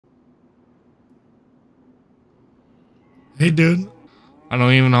Hey, dude. I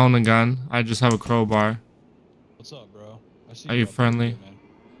don't even own a gun. I just have a crowbar. What's up, bro? I see Are you up there. friendly? Good, man.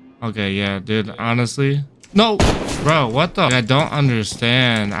 Okay, yeah, dude. Yeah. Honestly. No! Bro, what the? I don't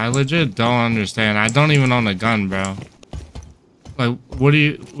understand. I legit don't understand. I don't even own a gun, bro. Like, what do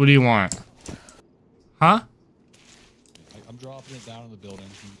you want? Huh? I'm dropping it down in the building.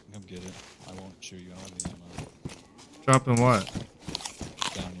 You can come get it. I won't shoot you. I don't have the ammo. Dropping what?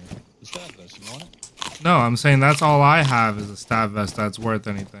 It's down here. The stab vest. You want it? No, I'm saying that's all I have is a stab vest that's worth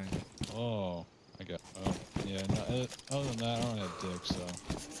anything. Oh, I got. Oh, yeah. No, other than that, I don't have dick.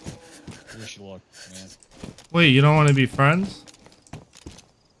 So, wish you luck, man. Wait, you don't want to be friends?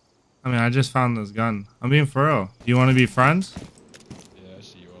 I mean, I just found this gun. I'm being for real. You want to be friends? Yeah, I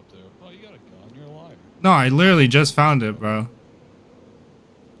see you up there. Oh, you got a gun. You're a liar. No, I literally just found it, bro.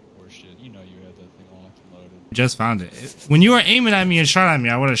 Or shit. You know you had that thing locked and loaded. Just found it. When you were aiming at me and shot at me,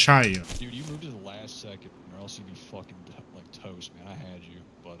 I would have shot you. Dude, you moved to the last second, or else you'd be fucking like toast, man. I had you,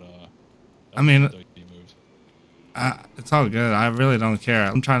 but I mean, you moved. it's all good. I really don't care.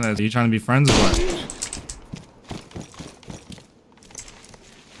 I'm trying to. Are you trying to be friends or what?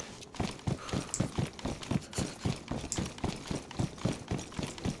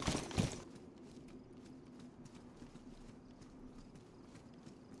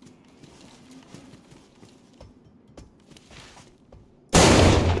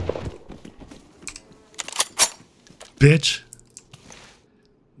 Bitch.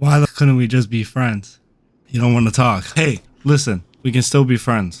 Why the couldn't we just be friends? You don't want to talk. Hey, listen. We can still be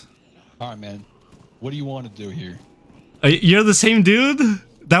friends. All right, man. What do you want to do here? You're the same dude?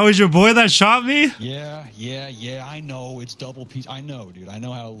 That was your boy that shot me? Yeah. I know. It's double piece. I know, dude. I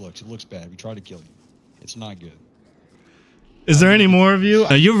know how it looks. It looks bad. We tried to kill you. It's not good. Is there any more of you?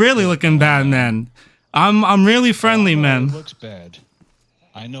 You're really looking bad, man. I'm really friendly, man. It looks bad.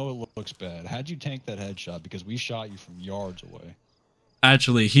 I know it looks bad. How'd you tank that headshot? Because we shot you from yards away.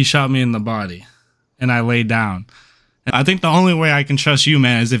 Actually, he shot me in the body, and I laid down. And I think the only way I can trust you,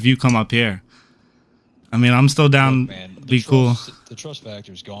 man, is if you come up here. I mean, I'm still down. Look, man, be cool. The trust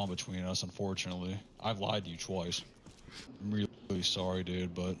factor's gone between us, unfortunately. I've lied to you twice. I'm really sorry,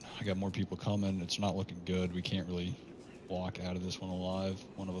 dude, but I got more people coming. It's not looking good. We can't really walk out of this one alive.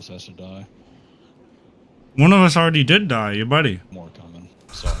 One of us has to die. One of us already did die, your buddy. More coming.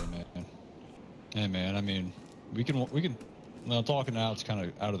 Sorry, man. Hey, man, I mean, we can, well, talking now, it's kind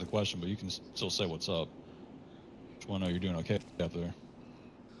of out of the question, but you can still say what's up. Just want to know you're doing okay up there.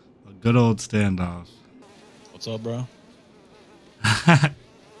 A good old standoff. What's up, bro?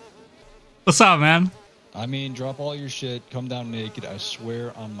 What's up, man? I mean, drop all your shit, come down naked. I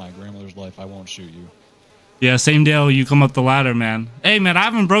swear on my grandmother's life, I won't shoot you. Yeah, same deal. You come up the ladder, man. Hey, man, I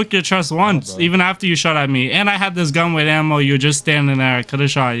haven't broke your trust once, even after you shot at me. And I had this gun with ammo. You were just standing there. I could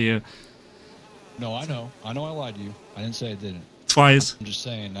have shot you. No, I know. I know I lied to you. I didn't say I didn't. Twice. I'm just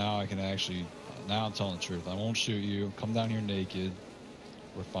saying now I can actually, now I'm telling the truth. I won't shoot you. Come down here naked.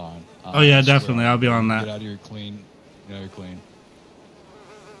 We're fine. Oh, yeah, definitely. I'll be on that. Get out of here clean. Get out of here clean.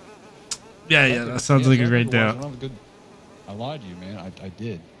 Yeah, that sounds like a great deal. I lied to you, man. I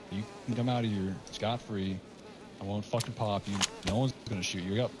did. You can come out of here scot-free. I won't fucking pop you. No one's gonna shoot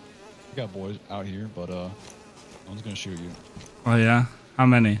you. We got boys out here, but no one's gonna shoot you. Oh yeah? How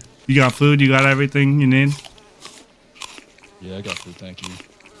many? You got food? You got everything you need? Yeah, I got food, thank you.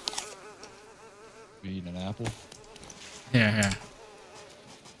 You eating an apple? Here.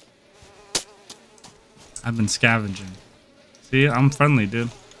 I've been scavenging. See, I'm friendly, dude.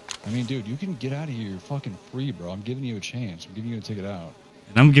 I mean, dude, you can get out of here fucking free, bro. I'm giving you a chance. I'm giving you a ticket out.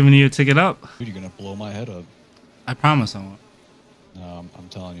 And I'm giving you a ticket up. Dude, you're gonna blow my head up. I promise I won't. No, I'm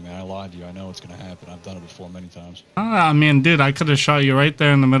telling you, man. I lied to you. I know it's gonna happen. I've done it before many times. I mean, dude, I could have shot you right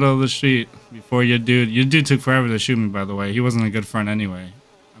there in the middle of the street before your dude. Your dude took forever to shoot me, by the way. He wasn't a good friend anyway.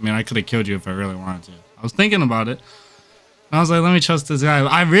 I mean, I could have killed you if I really wanted to. I was thinking about it. I was like, let me trust this guy.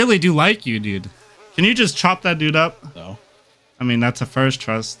 I really do like you, dude. Can you just chop that dude up? No. I mean, that's a first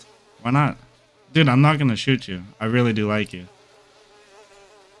trust. Why not? Dude, I'm not gonna shoot you. I really do like you.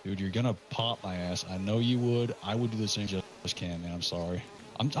 Dude, you're gonna pop my ass. I know you would. I would do the same. Just can't, man. I'm sorry.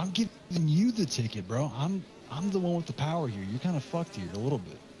 I'm giving you the ticket, bro. I'm the one with the power here. You're kind of fucked here a little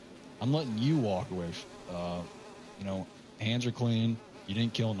bit. I'm letting you walk away. You know, hands are clean. You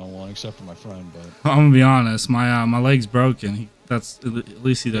didn't kill no one except for my friend, but I'm gonna be honest. My leg's broken. That's at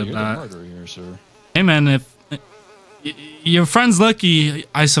least he did you're that. the murderer here, sir. Hey, man, if your friend's lucky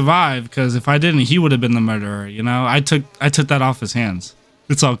I survived, because if I didn't, he would have been the murderer. You know, I took that off his hands.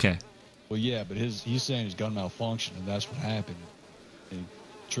 It's okay. Well, yeah, but he's saying his gun malfunctioned, and that's what happened. He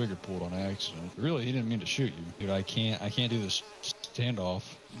trigger pulled on accident. Really, he didn't mean to shoot you, dude. I can't do this standoff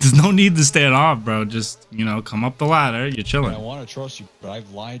There's no need to stand off, bro. Just, you know, come up the ladder. You're chilling. I want to trust you, but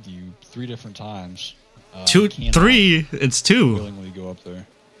I've lied to you 3 different times. 2, 3. It's 2. Willingly go up there.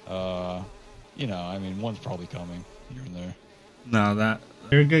 You know, I mean, one's probably coming here and there. No,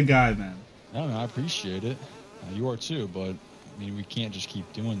 you're a good guy, man. No, I appreciate it. You are too, but I mean, we can't just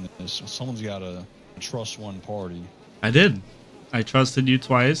keep doing this. Someone's got to trust one party. I did. I trusted you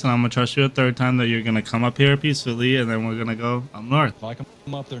twice, and I'm gonna trust you a 3rd time that you're gonna come up here peacefully, and then we're gonna go up north. If I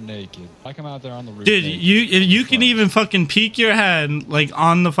come up there naked, if I come out there on the roof, dude, naked, you can even fucking peek your head like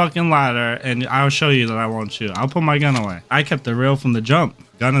on the fucking ladder, and I'll show you that I won't shoot. I'll put my gun away. I kept it real from the jump.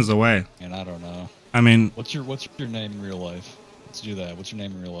 Gun is away. And I don't know. I mean, what's your name in real life? Let's do that. What's your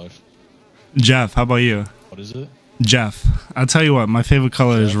name in real life? Jeff. How about you? What is it? Jeff. I'll tell you what. My favorite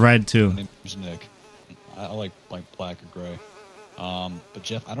color is red too. My name's Nick. I like black or gray. But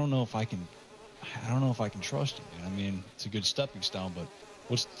Jeff, I don't know if I can trust you, man. I mean, it's a good stepping stone, but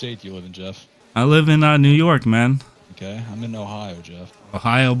what state do you live in, Jeff? I live in New York, man. Okay, I'm in Ohio, Jeff.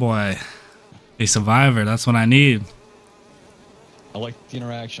 Ohio boy. A survivor. That's what I need. I like the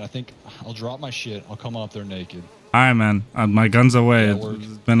interaction. I think I'll drop my shit. I'll come up there naked. All right, man. My gun's away.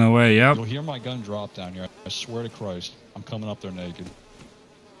 It's been away. Yep. You'll hear my gun drop down here. I swear to Christ, I'm coming up there naked.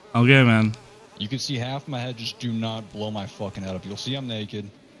 Okay, man. You can see half my head. Just do not blow my fucking head up. You'll see I'm naked.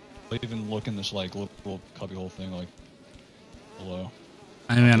 I'll even look in this like little cubby hole thing like below.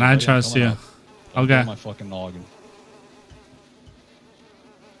 I mean, I trust you. Okay. My fucking noggin.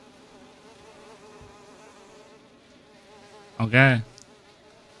 Okay.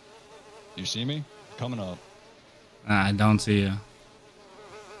 You see me? Coming up. I don't see you.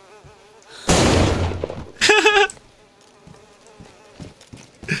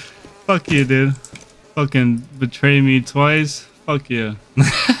 Fuck you, dude. Fucking betray me twice. Fuck you.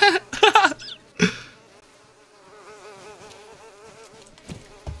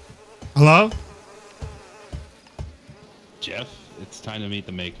 Hello? Jeff, it's time to meet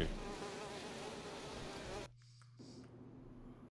the maker.